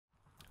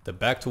The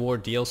Back to War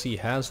DLC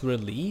has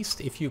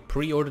released. If you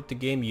pre-ordered the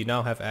game, you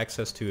now have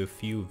access to a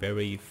few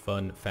very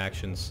fun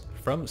factions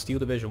from Steel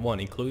Division 1,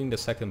 including the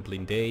 2nd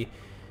Blindee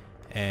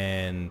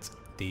and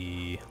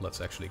the... let's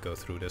actually go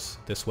through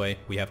this way.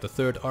 We have the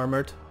 3rd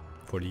Armored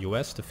for the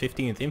US, the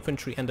 15th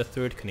Infantry and the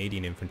 3rd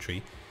Canadian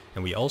Infantry.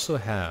 And we also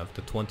have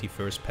the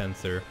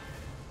 21st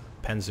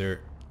Panzer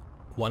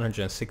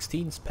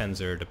 116th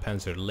Panzer, the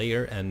Panzer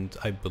Layer, and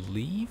I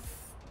believe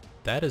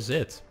that is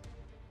it.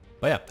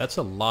 But yeah, that's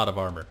a lot of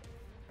armor.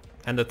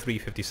 And the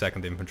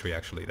 352nd Infantry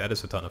actually, that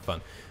is a ton of fun.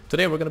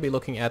 Today we're going to be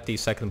looking at the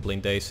 2nd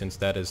Blindee, since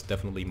that is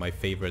definitely my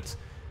favorite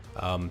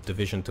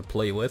division to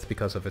play with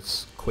because of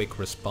its quick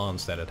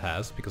response that it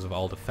has, because of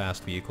all the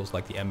fast vehicles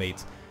like the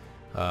M8,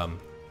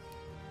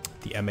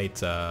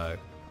 I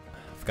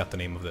forgot the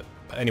name of it,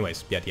 but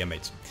anyways, yeah, the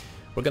M8s.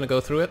 We're gonna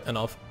go through it, and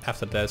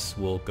after this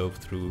we'll go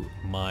through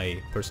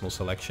my personal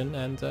selection,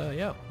 and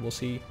yeah, we'll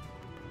see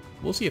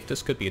if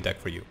this could be a deck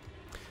for you.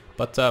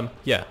 But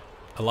yeah,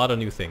 a lot of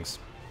new things.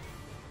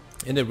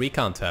 In the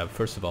Recon tab,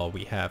 first of all,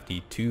 we have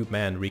the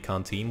 2-man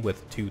Recon team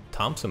with 2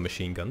 Thompson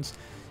machine guns.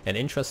 And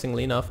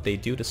interestingly enough, they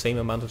do the same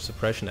amount of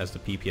suppression as the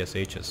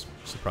PPSHs.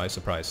 Surprise,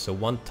 surprise. So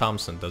 1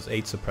 Thompson does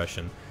 8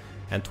 suppression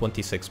and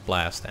 26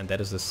 blast, and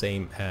that is the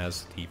same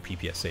as the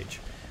PPSH.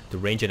 The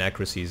range and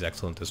accuracy is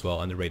excellent as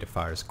well, and the rate of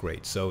fire is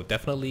great. So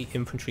definitely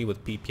infantry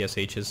with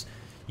PPSHs,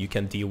 you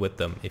can deal with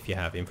them if you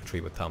have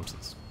infantry with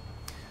Thompsons.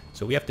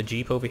 So we have the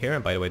Jeep over here,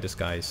 and by the way, these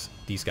guys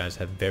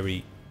have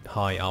very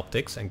high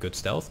optics and good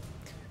stealth.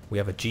 We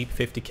have a Jeep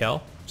 50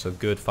 cal, so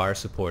good fire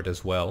support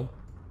as well,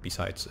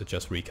 besides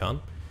just recon.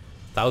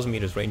 1000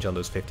 meters range on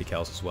those 50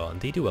 cals as well,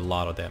 and they do a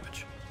lot of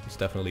damage. It's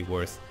definitely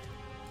worth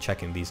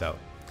checking these out.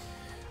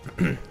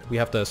 We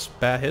have the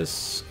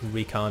Spahis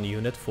recon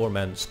unit,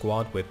 4-man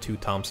squad with 2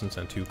 Thompsons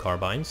and 2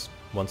 carbines.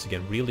 Once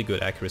again, really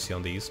good accuracy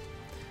on these.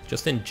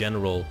 Just in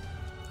general,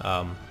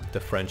 the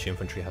French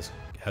infantry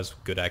has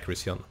good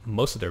accuracy on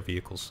most of their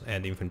vehicles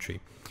and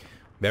infantry.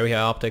 Very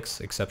high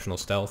optics, exceptional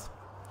stealth.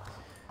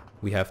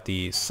 We have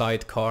the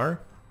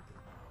sidecar,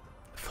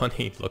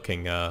 funny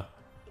looking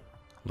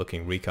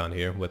recon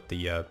here with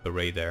the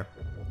beret there.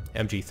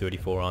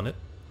 MG34 on it.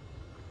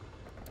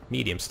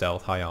 Medium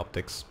stealth, high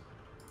optics.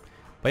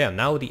 But yeah,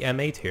 now the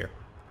M8 here.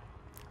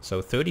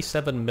 So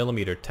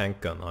 37mm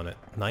tank gun on it,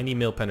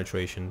 90mm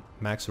penetration,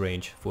 max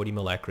range,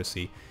 40mm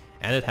accuracy,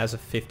 and it has a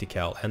 50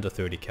 cal and a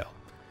 30 cal.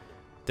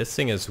 This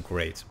thing is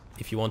great.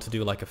 If you want to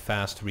do like a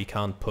fast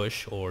recon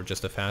push or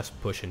just a fast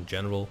push in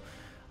general,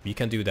 you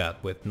can do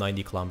that with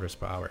 90 kilometers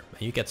per hour,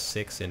 and you get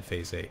 6 in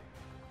phase A.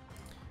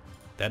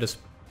 That is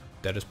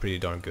pretty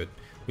darn good.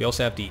 We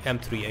also have the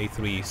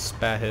M3A3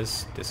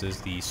 Spahis. This is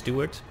the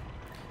Stuart,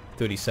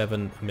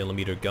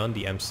 37mm gun,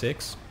 the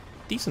M6.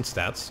 Decent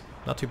stats,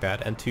 not too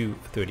bad, and 2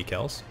 30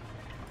 cals.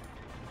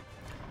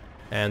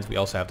 And we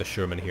also have the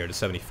Sherman here, the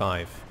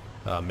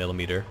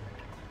 75mm.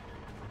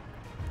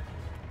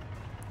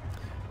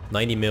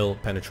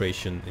 90mm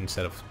penetration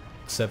instead of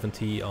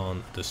 70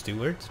 on the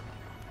Stuart.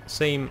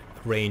 Same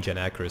range and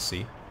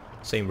accuracy,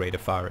 same rate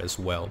of fire as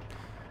well.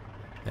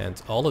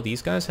 And all of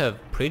these guys have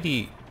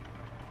pretty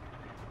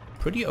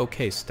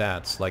okay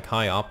stats, like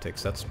high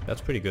optics.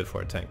 That's pretty good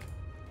for a tank.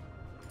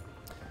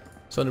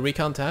 So in the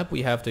Recon tab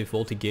we have the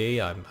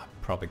Voltigé, I'm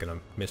probably gonna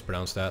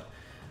mispronounce that.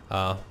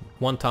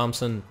 1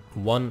 Thompson,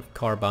 1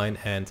 carbine,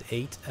 and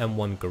 8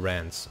 M1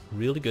 Garands.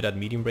 Really good at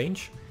medium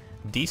range.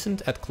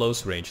 Decent at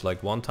close range,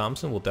 like 1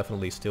 Thompson will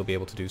definitely still be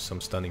able to do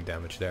some stunning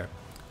damage there.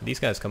 These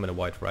guys come in a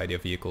wide variety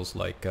of vehicles,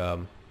 like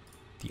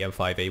the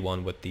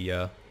M5A1 with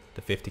the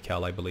 50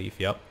 cal, I believe.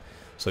 Yep.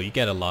 So you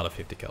get a lot of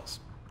 50 cals.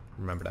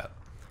 Remember that.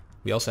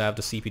 We also have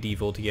the CPD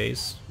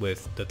Voltigés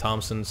with the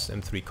Thompsons,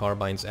 M3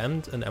 carbines,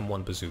 and an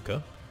M1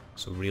 bazooka.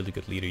 So really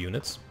good leader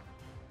units.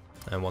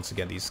 And once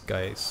again, these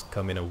guys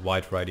come in a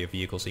wide variety of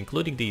vehicles,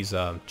 including these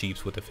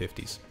Jeeps with the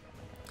 50s.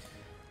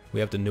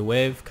 We have the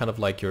Nueve, kind of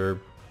like your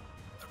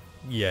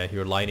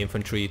line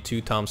infantry,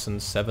 2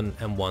 Thompsons, 7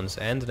 M1s,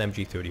 and an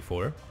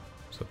MG34.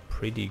 So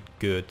pretty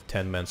good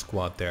 10-man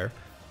squad there.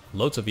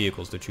 Loads of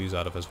vehicles to choose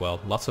out of as well.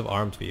 Lots of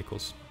armed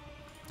vehicles.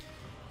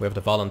 We have the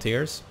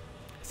Volunteers,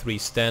 3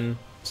 Sten,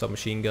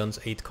 submachine guns,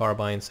 8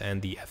 carbines,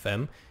 and the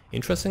FM.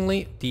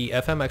 Interestingly, the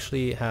FM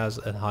actually has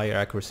a higher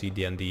accuracy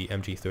than the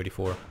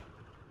MG34.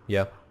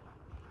 Yeah,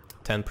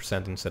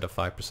 10% instead of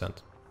 5%.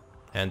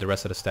 And the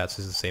rest of the stats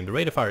is the same. The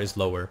rate of fire is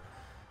lower,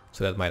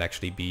 so that might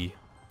actually be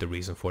the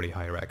reason for the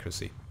higher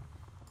accuracy.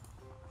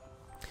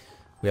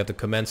 We have the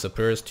Command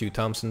Sapeurs, 2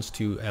 Thompsons,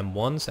 2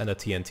 M1s, and a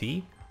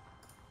TNT.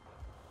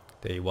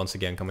 They once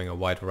again come in a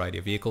wide variety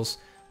of vehicles.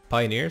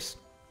 Pioneers,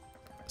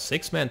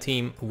 6-man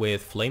team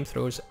with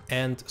flamethrowers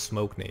and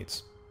smoke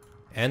nades.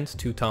 And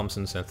 2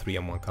 Thompsons and 3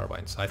 M1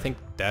 carbines. I think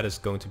that is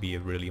going to be a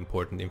really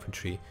important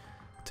infantry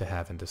to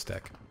have in this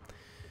deck.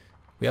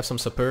 We have some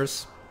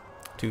Sapeurs,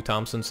 2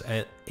 Thompsons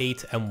and 8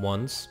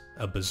 M1s,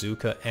 a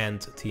bazooka,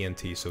 and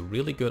TNT. So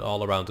really good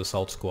all-around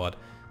assault squad,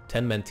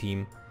 10-man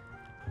team.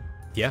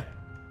 Yeah,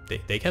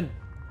 they can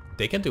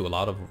do a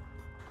lot of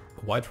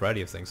wide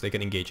variety of things. They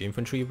can engage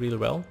infantry really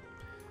well.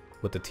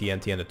 with the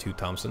TNT and the 2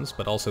 Thompsons,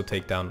 but also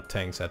take down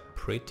tanks at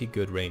pretty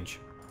good range.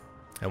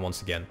 And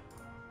once again,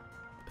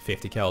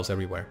 50 cals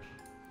everywhere.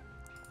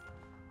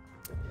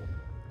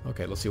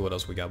 Okay, let's see what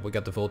else we got. We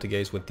got the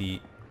Voltigaze with the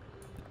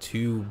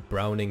 2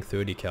 Browning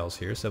 30 cals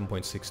here,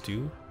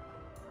 7.62.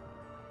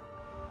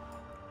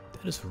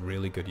 That is a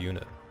really good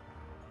unit.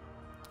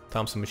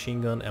 Thompson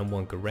machine gun,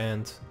 M1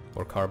 Garand,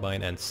 or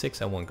carbine, and 6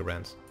 M1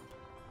 Garands.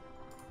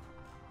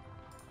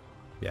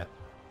 Yeah.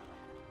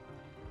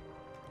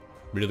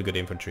 Really good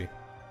infantry.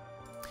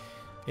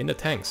 In the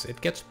tanks,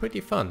 it gets pretty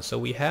fun. So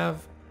we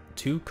have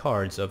 2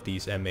 cards of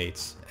these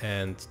M8s,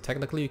 and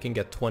technically you can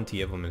get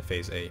 20 of them in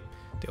Phase A.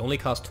 They only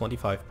cost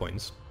 25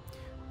 points.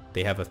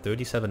 They have a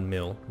 37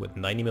 mil with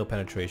 90 mil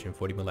penetration,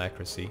 40 mil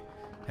accuracy,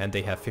 and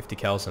they have 50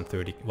 cals and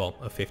 30, well,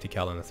 a 50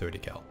 cal and a 30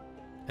 cal.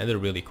 And they're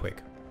really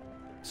quick.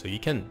 So you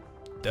can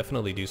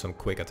definitely do some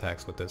quick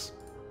attacks with this.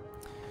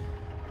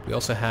 We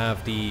also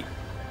have the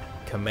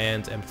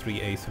Command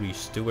M3A3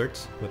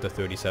 Stuart with the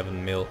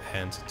 37 mil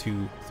and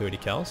 2 30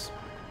 cals.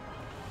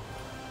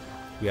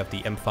 We have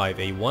the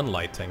M5A1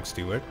 Light Tank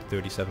Stuart,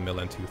 37 mil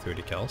and 2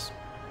 30 cals.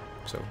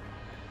 So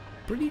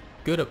pretty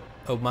good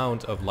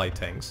amount of light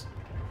tanks.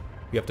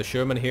 We have the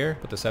Sherman here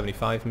with the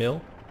 75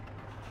 mil,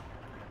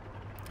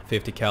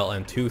 50 cal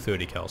and 2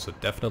 30 cal, so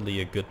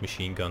definitely a good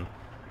machine gun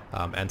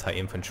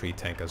anti-infantry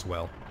tank as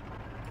well.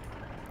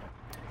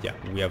 Yeah,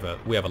 we have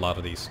a lot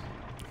of these.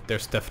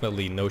 There's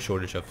definitely no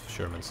shortage of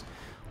Shermans.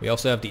 We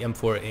also have the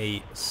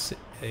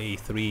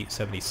M4A3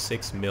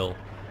 76 mil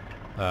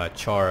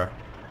Char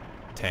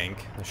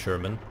tank, the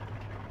Sherman.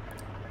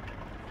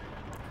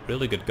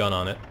 Really good gun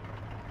on it.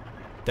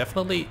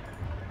 Definitely,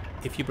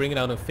 if you bring it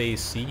out in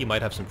Phase C, you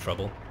might have some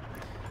trouble,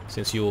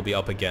 since you will be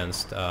up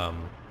against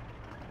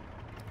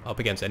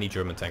any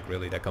German tank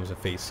really that comes in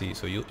Phase C.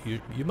 So you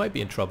might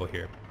be in trouble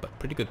here, but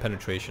pretty good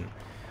penetration.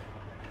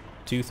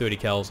 2 30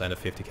 cals and a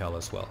 50 cal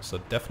as well. So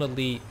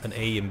definitely an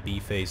A and B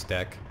phase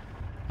deck,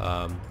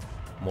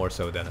 more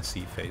so than a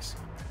C phase.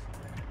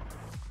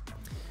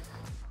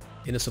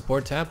 In the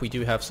support tab, we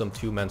do have some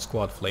 2-man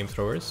squad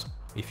flamethrowers,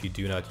 if you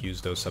do not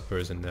use those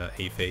suppers in the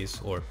A phase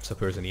or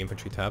suppers in the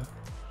infantry tab.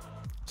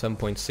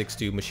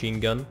 7.62 machine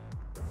gun,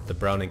 the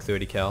Browning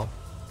 30 cal,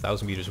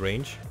 1000 meters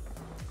range,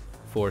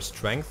 4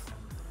 strength,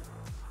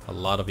 a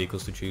lot of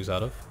vehicles to choose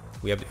out of.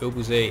 We have the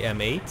Obuze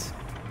M8,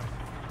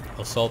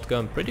 assault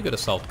gun, pretty good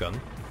assault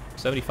gun,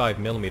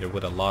 75mm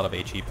with a lot of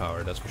HE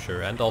power, that's for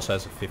sure, and also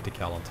has a 50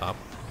 cal on top.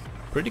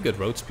 Pretty good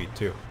road speed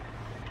too.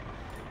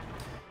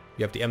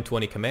 We have the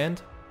M20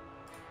 Command,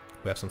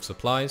 we have some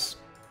supplies,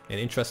 and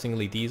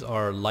interestingly these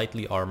are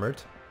lightly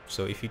armored,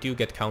 so if you do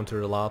get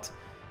countered a lot,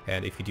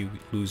 and if you do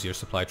lose your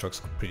supply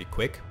trucks pretty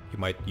quick, you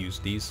might use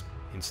these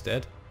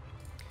instead.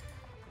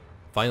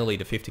 Finally,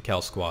 the 50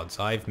 cal squads.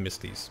 I've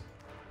missed these.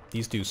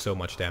 These do so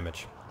much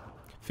damage.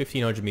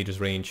 1500 meters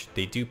range,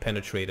 they do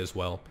penetrate as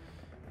well,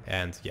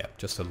 and yeah,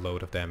 just a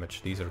load of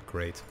damage. These are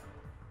great.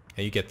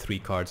 And you get 3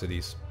 cards of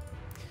these.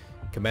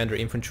 Commander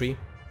Infantry,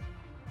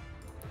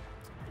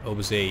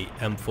 Obuze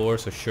M4,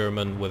 so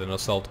Sherman with an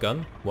assault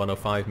gun,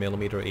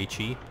 105mm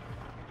HE,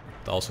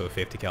 also a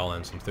 50 cal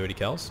and some 30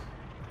 cals.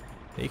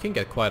 You can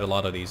get quite a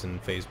lot of these in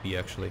Phase B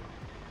actually.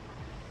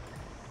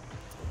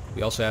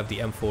 We also have the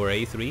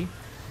M4A3,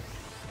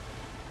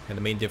 and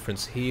the main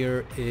difference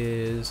here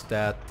is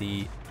that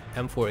the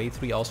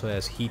M4A3 also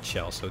has heat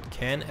shell, so it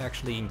can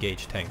actually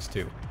engage tanks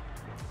too.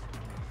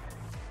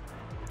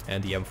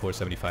 And the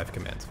M475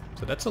 Command.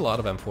 So that's a lot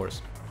of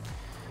M4s.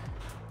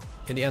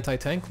 In the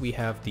anti-tank we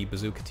have the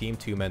Bazooka team,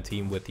 2-man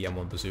team with the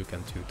M1 Bazooka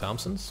and 2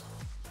 Thompsons.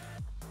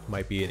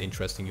 Might be an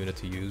interesting unit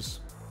to use.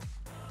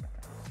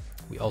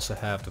 We also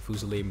have the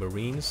Fusilier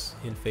Marines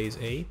in Phase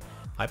A.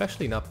 I've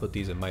actually not put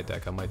these in my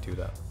deck, I might do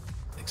that.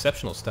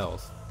 Exceptional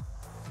stealth,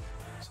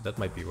 so that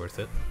might be worth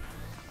it.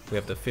 We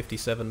have the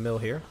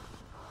 57mm here.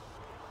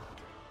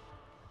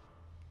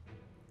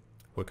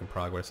 Work in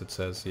progress it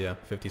says, yeah,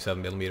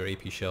 57mm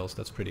AP shells,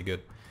 that's pretty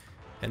good.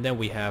 And then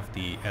we have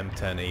the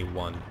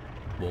M10A1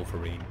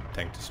 Wolverine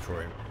tank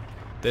destroyer.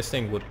 This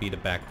thing would be the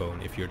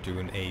backbone if you're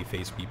doing a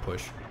Phase B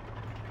push.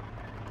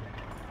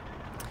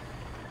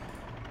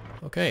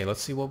 Okay,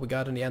 let's see what we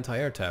got in the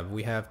anti-air tab.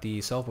 We have the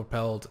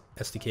self-propelled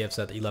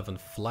SDKFZ-11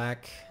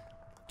 flak,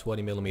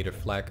 20mm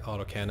flak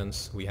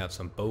autocannons. We have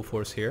some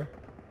Bofors here.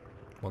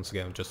 Once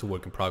again, just a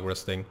work in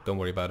progress thing, don't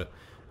worry about it.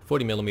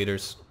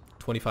 40mm,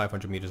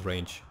 2500 meters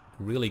range,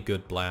 really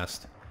good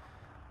blast.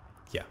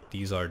 Yeah,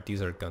 these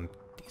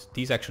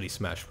actually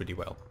smash pretty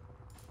well.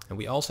 And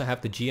we also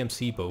have the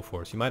GMC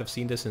Bofors. You might have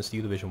seen this in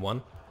Steel Division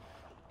 1,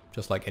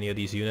 just like any of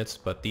these units,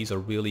 but these are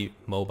really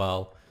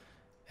mobile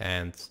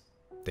and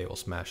they will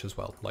smash as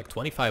well. Like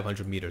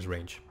 2500 meters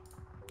range.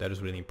 That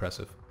is really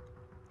impressive.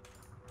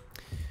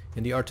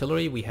 In the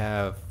artillery we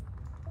have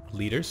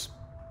leaders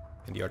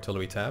in the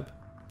artillery tab.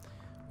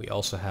 We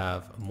also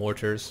have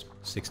mortars,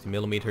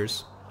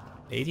 60mm,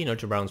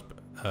 1800 rounds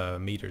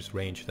meters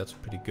range. That's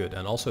pretty good.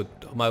 And also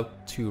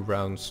about 2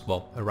 rounds,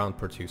 well, a round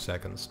per 2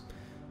 seconds.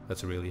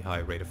 That's a really high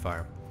rate of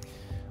fire.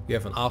 We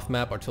have an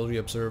off-map artillery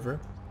observer,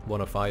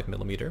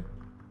 105mm.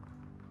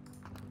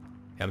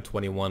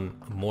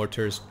 M21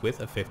 mortars with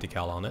a 50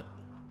 cal on it.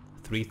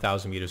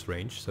 3000 meters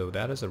range, so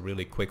that is a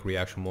really quick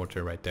reaction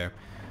mortar right there.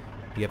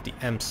 We have the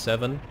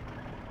M7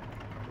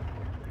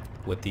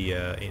 with the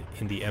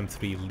in the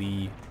M3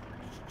 Lee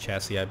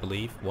chassis, I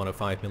believe,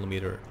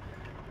 105mm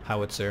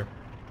howitzer.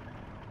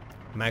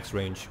 Max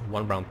range,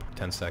 1 round per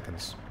 10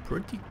 seconds.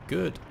 Pretty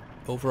good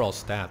overall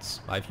stats.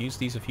 I've used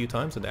these a few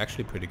times and they're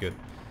actually pretty good,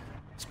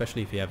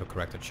 especially if you have a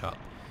corrected shot.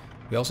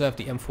 We also have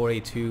the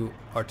M4A2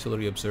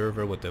 artillery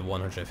observer with the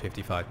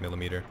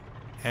 155mm,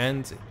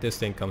 and this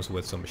thing comes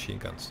with some machine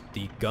guns.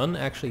 The gun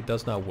actually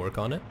does not work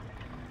on it,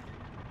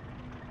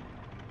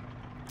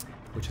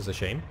 which is a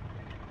shame,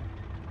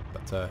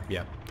 but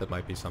yeah, that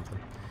might be something.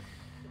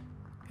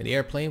 In the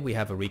airplane we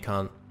have a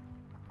recon,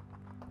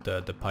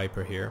 the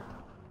Piper here.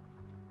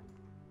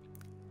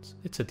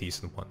 It's a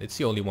decent one. It's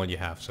the only one you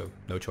have, so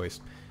no choice.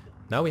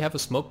 Now we have a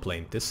smoke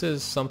plane. This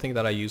is something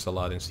that I use a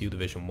lot in Steel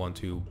Division 1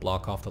 to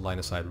block off the line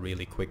of sight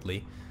really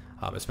quickly,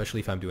 especially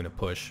if I'm doing a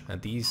push.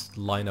 And these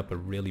line up a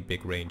really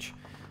big range.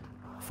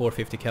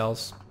 450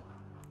 cals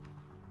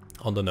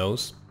on the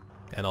nose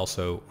and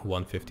also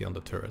 150 on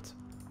the turret.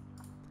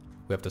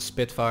 We have the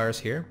Spitfires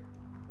here,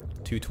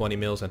 220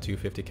 mils and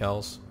 250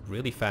 cals.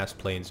 Really fast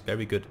planes,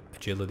 very good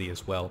agility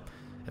as well,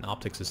 and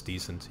optics is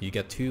decent. You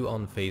get 2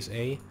 on phase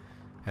A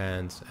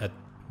and at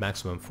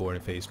maximum 4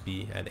 in phase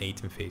B and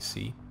 8 in phase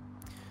C.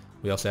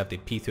 We also have the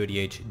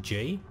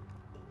P-38J,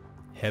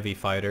 heavy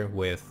fighter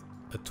with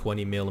a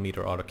 20mm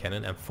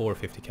autocannon and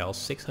 450 cal,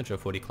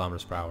 640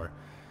 kilometers per hour.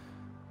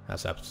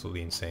 That's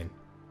absolutely insane.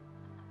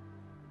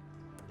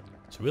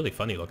 It's a really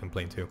funny looking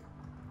plane too.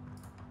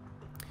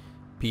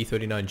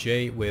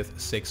 P-39J with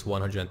 6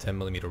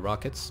 110mm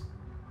rockets.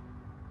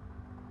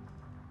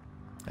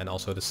 And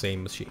also the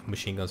same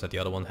machine guns that the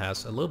other one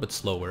has, a little bit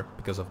slower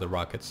because of the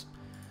rockets.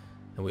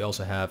 And we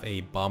also have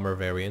a bomber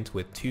variant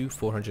with 2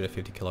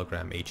 450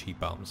 kilogram HE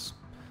bombs.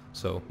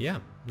 So yeah,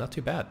 not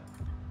too bad.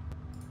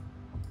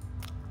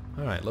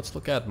 Alright, let's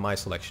look at my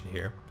selection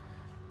here,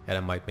 and I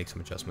might make some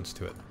adjustments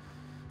to it.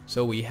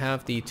 So we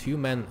have the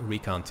 2-man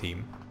recon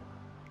team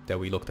that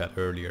we looked at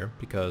earlier,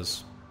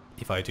 because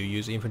if I do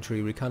use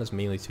infantry, recon is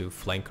mainly to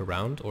flank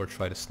around or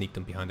try to sneak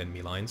them behind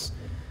enemy lines.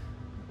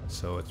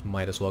 So it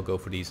might as well go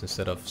for these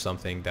instead of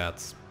something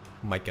that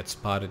might get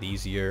spotted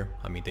easier.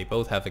 I mean, they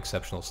both have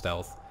exceptional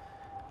stealth.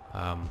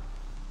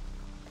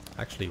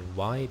 Actually,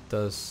 why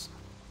does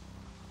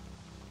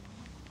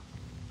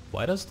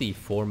the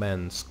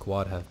 4-man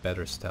squad have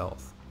better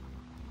stealth?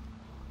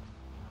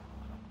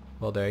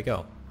 Well, there you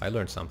go. I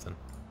learned something.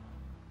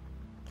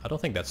 I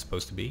don't think that's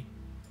supposed to be.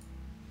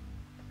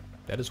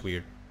 That is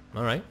weird.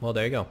 Alright, well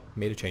there you go.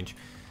 Made a change.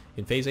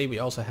 In phase A we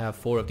also have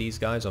 4 of these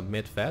guys on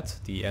mid-vet,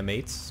 the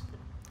M8s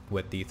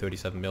with the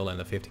 37mm and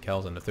the 50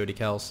 cals and the 30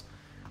 cals.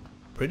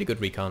 Pretty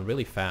good recon,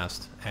 really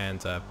fast,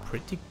 and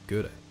pretty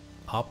good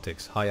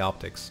optics, high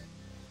optics.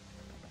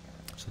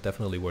 So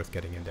definitely worth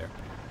getting in there.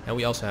 And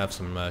we also have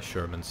some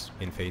Shermans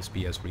in phase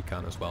B as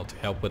recon as well to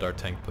help with our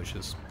tank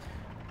pushes.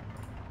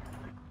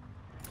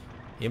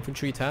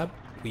 Infantry tab,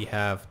 we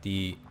have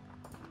the...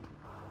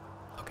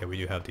 Okay, we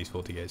do have these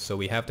voltigates. So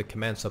we have the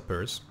command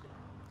sappers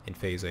in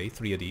phase A,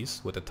 3 of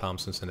these with the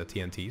Thompsons and the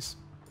TNTs,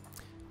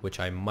 which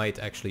I might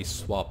actually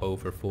swap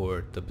over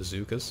for the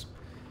bazookas.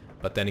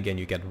 But then again,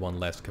 you get 1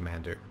 less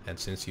commander, and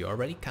since you're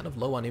already kind of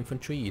low on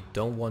infantry, you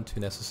don't want to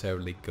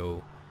necessarily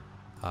go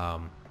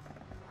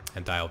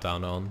and dial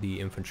down on the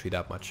infantry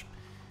that much.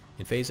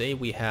 In phase A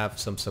we have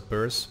some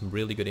sappers,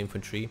 really good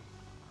infantry,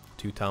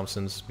 2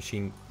 Thompsons,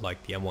 machine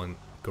like the M1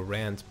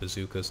 Garand,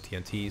 bazookas,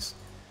 TNTs.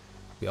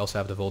 We also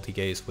have the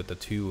Voltigates with the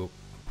 2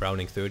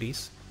 Browning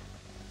 30s.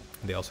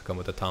 They also come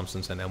with the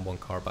Thompsons and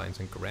M1 carbines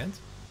and Garand.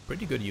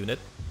 Pretty good unit.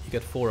 You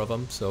get 4 of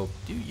them, so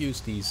do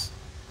use these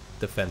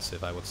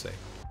defensive, I would say.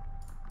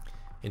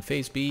 In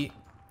phase B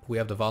we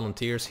have the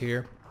Volunteers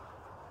here.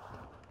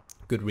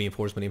 Good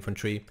reinforcement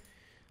infantry.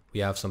 We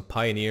have some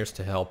Pioneers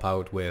to help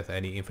out with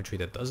any infantry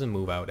that doesn't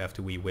move out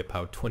after we whip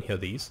out 20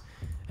 of these.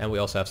 And we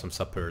also have some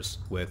Sappers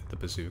with the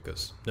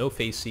bazookas. No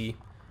phase C,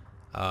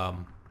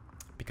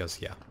 because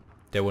yeah,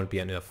 there wouldn't be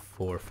enough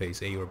for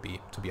phase A or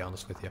B, to be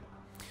honest with you.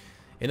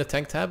 In the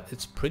tank tab,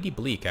 it's pretty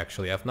bleak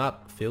actually. I've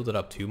not filled it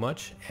up too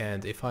much,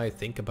 and if I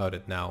think about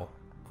it now,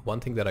 one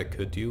thing that I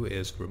could do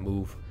is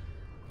remove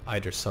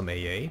either some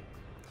AA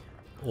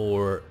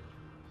or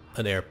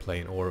an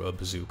airplane or a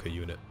bazooka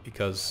unit,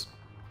 because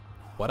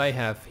what I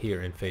have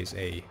here in phase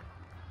A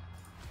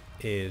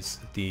is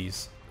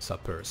these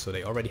sappers, so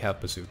they already have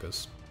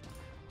bazookas.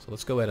 So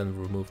let's go ahead and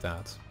remove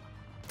that,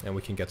 and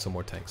we can get some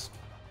more tanks.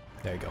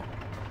 There you go.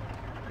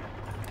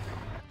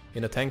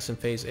 In the tanks in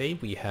phase A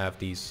we have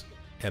these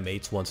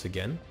M8s once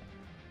again,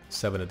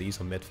 7 of these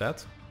on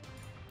mid-vet.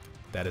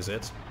 That is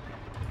it.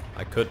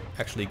 I could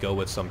actually go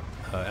with some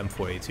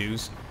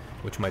M4A2s,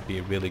 which might be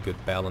a really good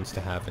balance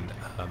to have in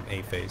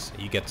A phase.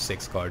 You get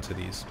 6 cards of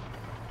these.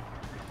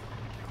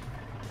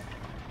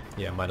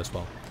 Yeah, might as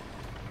well.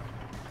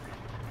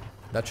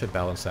 That should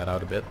balance that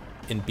out a bit.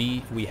 In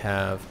B we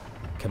have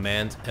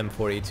command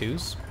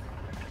M4A2s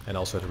and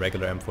also the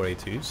regular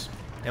M4A2s.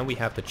 And we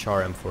have the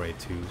Char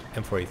M4A2,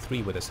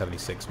 M4A3 with a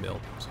 76 mil.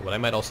 So what I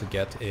might also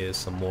get is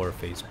some more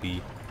Phase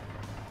B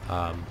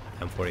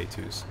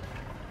M4A2s.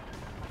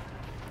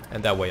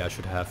 And that way I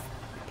should have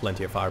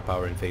plenty of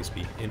firepower in Phase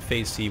B. In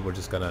Phase C we're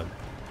just gonna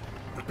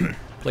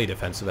play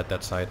defensive at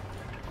that side.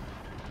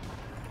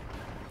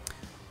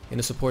 In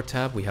the support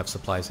tab we have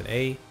supplies in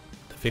A,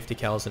 the 50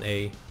 cals in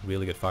A,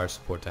 really good fire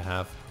support to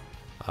have.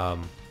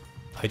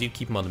 I do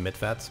keep them on the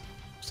mid-vat,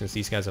 since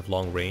these guys have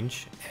long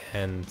range,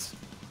 and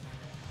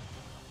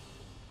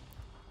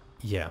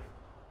yeah,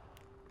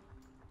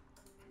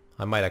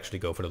 I might actually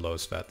go for the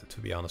lowest vat, to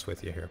be honest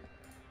with you here.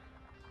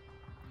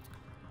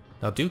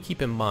 Now do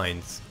keep in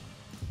mind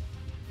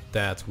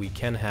that we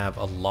can have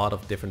a lot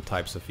of different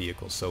types of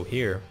vehicles. So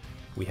here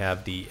we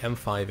have the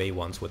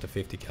M5A1s with the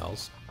 50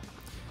 cals.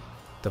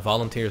 The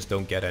volunteers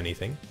don't get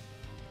anything,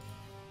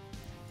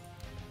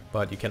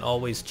 but you can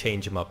always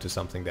change them up to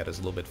something that is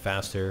a little bit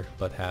faster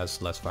but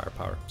has less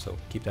firepower, so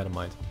keep that in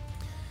mind.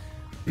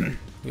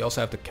 We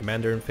also have the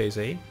commander in Phase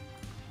A,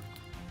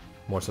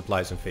 more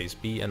supplies in Phase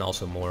B, and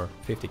also more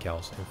 50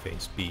 cals in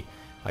Phase B.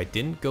 I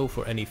didn't go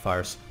for any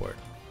fire support.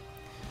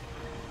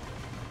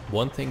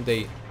 One thing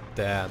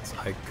that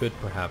I could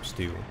perhaps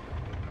do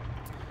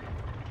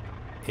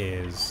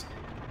is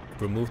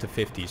remove the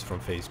 50s from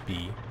Phase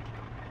B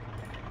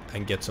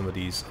and get some of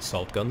these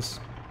assault guns,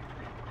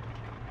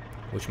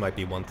 which might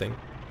be one thing.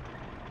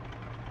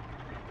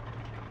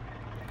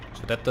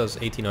 So that does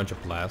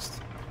 1800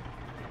 blast,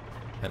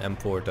 and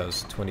M4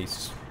 does 20...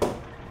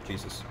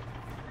 Jesus.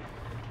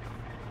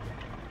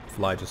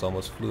 Fly just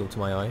almost flew into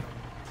my eye.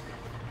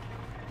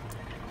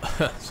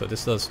 So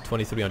this does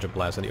 2300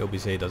 blast and the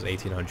OBZ does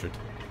 1800.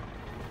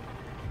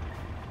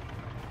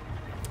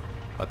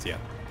 But yeah.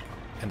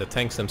 And the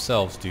tanks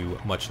themselves do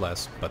much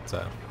less, but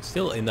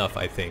still enough,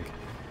 I think,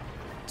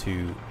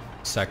 to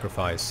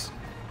sacrifice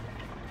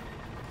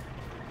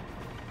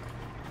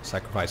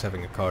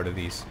having a card of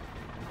these.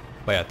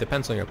 But yeah, it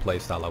depends on your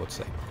playstyle, I would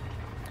say.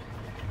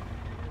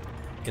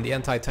 In the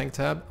anti-tank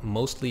tab,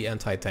 mostly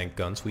anti-tank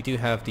guns. We do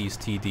have these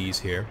TDs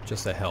here,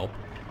 just to help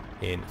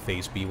in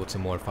Phase B with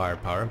some more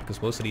firepower,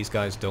 because most of these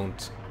guys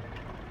don't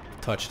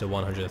touch the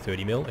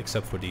 130 mil,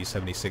 except for these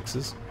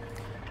 76s.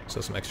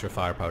 So some extra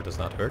firepower does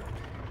not hurt.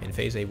 In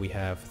Phase A we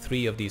have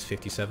 3 of these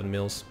 57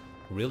 mils,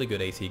 really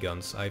good AT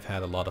guns. I've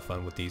had a lot of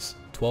fun with these,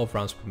 12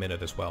 rounds per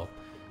minute as well,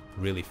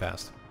 really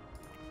fast.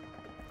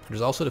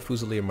 There's also the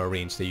Fusilier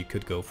Marines that you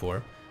could go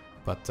for,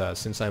 but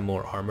since I'm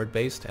more armored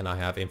based and I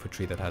have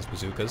infantry that has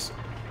bazookas,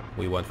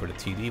 we went for the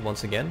TD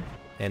once again,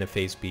 and in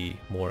Phase B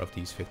more of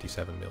these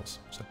 57 mils.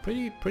 So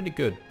pretty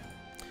good.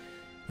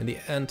 In the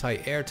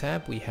anti-air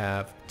tab we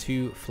have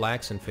 2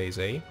 flags in Phase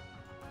A,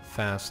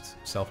 fast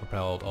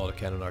self-propelled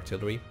autocannon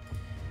artillery,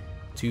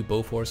 2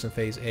 Bofors in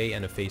Phase A,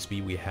 and in Phase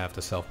B we have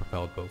the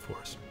self-propelled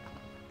Bofors.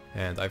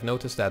 And I've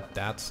noticed that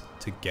that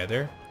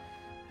together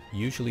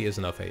usually is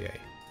enough AA.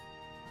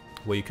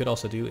 What you could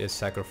also do is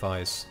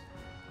sacrifice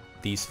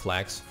these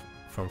flags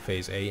from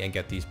Phase A and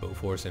get these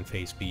Bofors in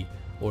Phase B,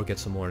 or get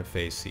some more in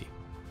Phase C.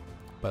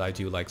 But I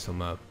do like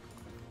some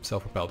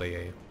self-propelled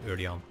AA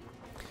early on.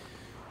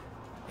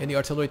 In the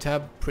artillery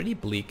tab, pretty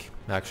bleak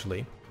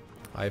actually.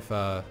 I've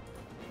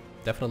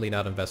definitely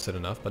not invested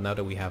enough, but now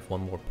that we have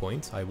one more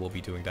point, I will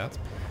be doing that.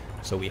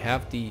 So we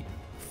have the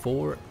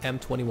 4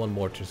 M21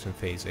 mortars in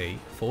Phase A,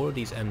 4 of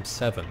these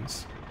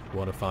M7s,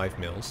 1 of 5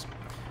 mils.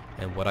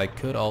 And what I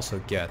could also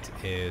get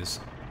is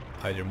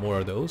either more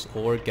of those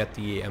or get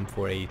the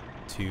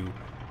M4A2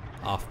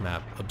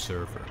 off-map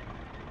observer.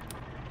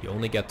 You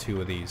only get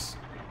 2 of these,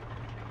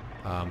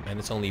 and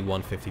it's only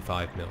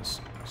 155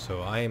 mils.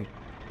 So I am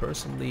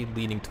personally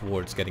leaning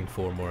towards getting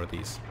 4 more of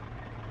these,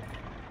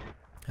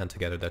 and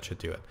together that should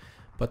do it.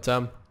 But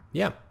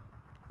yeah,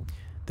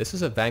 this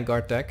is a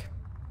Vanguard deck.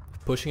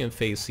 Pushing in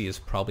Phase C is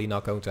probably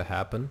not going to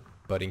happen,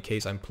 but in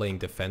case I'm playing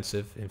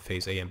defensive in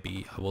Phase A and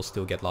B, I will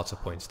still get lots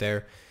of points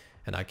there,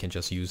 and I can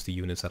just use the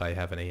units that I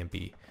have in A and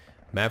B.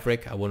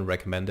 Maverick, I wouldn't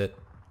recommend it.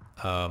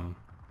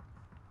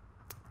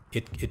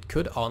 It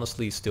could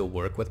honestly still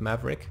work with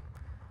Maverick,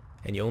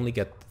 and you only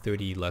get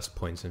 30 less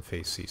points in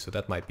Phase C, so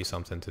that might be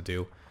something to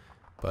do.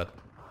 But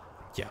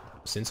yeah,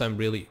 since I'm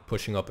really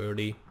pushing up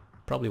early,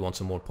 probably want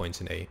some more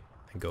points in A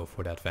and go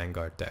for that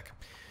Vanguard deck.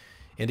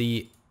 In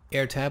the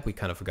air tab, we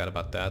kind of forgot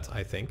about that,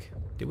 I think.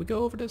 Did we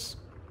go over this?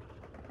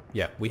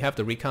 Yeah, we have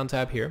the recon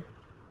tab here,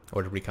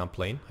 or the recon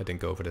plane. I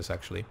didn't go over this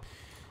actually.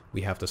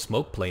 We have the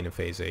smoke plane in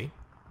Phase A.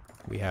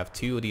 We have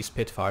 2 of these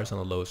Spitfires on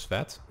the lowest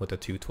vat with the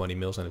 220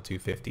 mils and the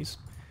 250s.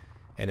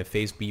 And in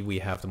Phase B we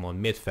have them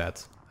on mid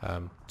vat,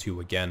 2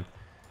 again.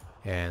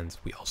 And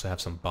we also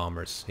have some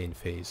bombers in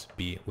Phase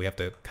B. We have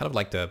the kind of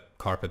like the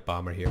carpet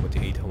bomber here with the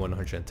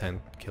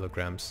 110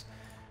 kilograms.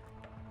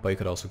 But you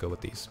could also go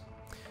with these.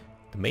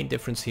 The main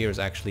difference here is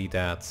actually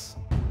that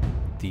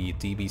the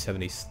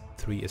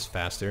DB73 is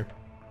faster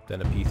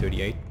than a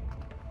P38.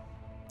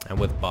 And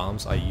with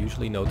bombs, I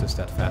usually notice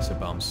that faster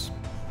bombs,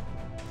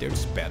 they're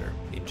just better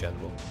in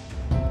general.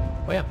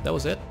 Well yeah, that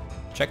was it.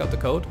 Check out the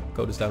code.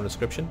 Code is down in the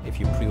description. If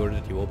you pre-ordered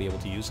it, you will be able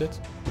to use it.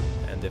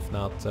 And And if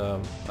not,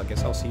 I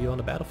guess I'll see you on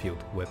the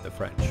battlefield with the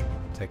French.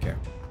 Take care.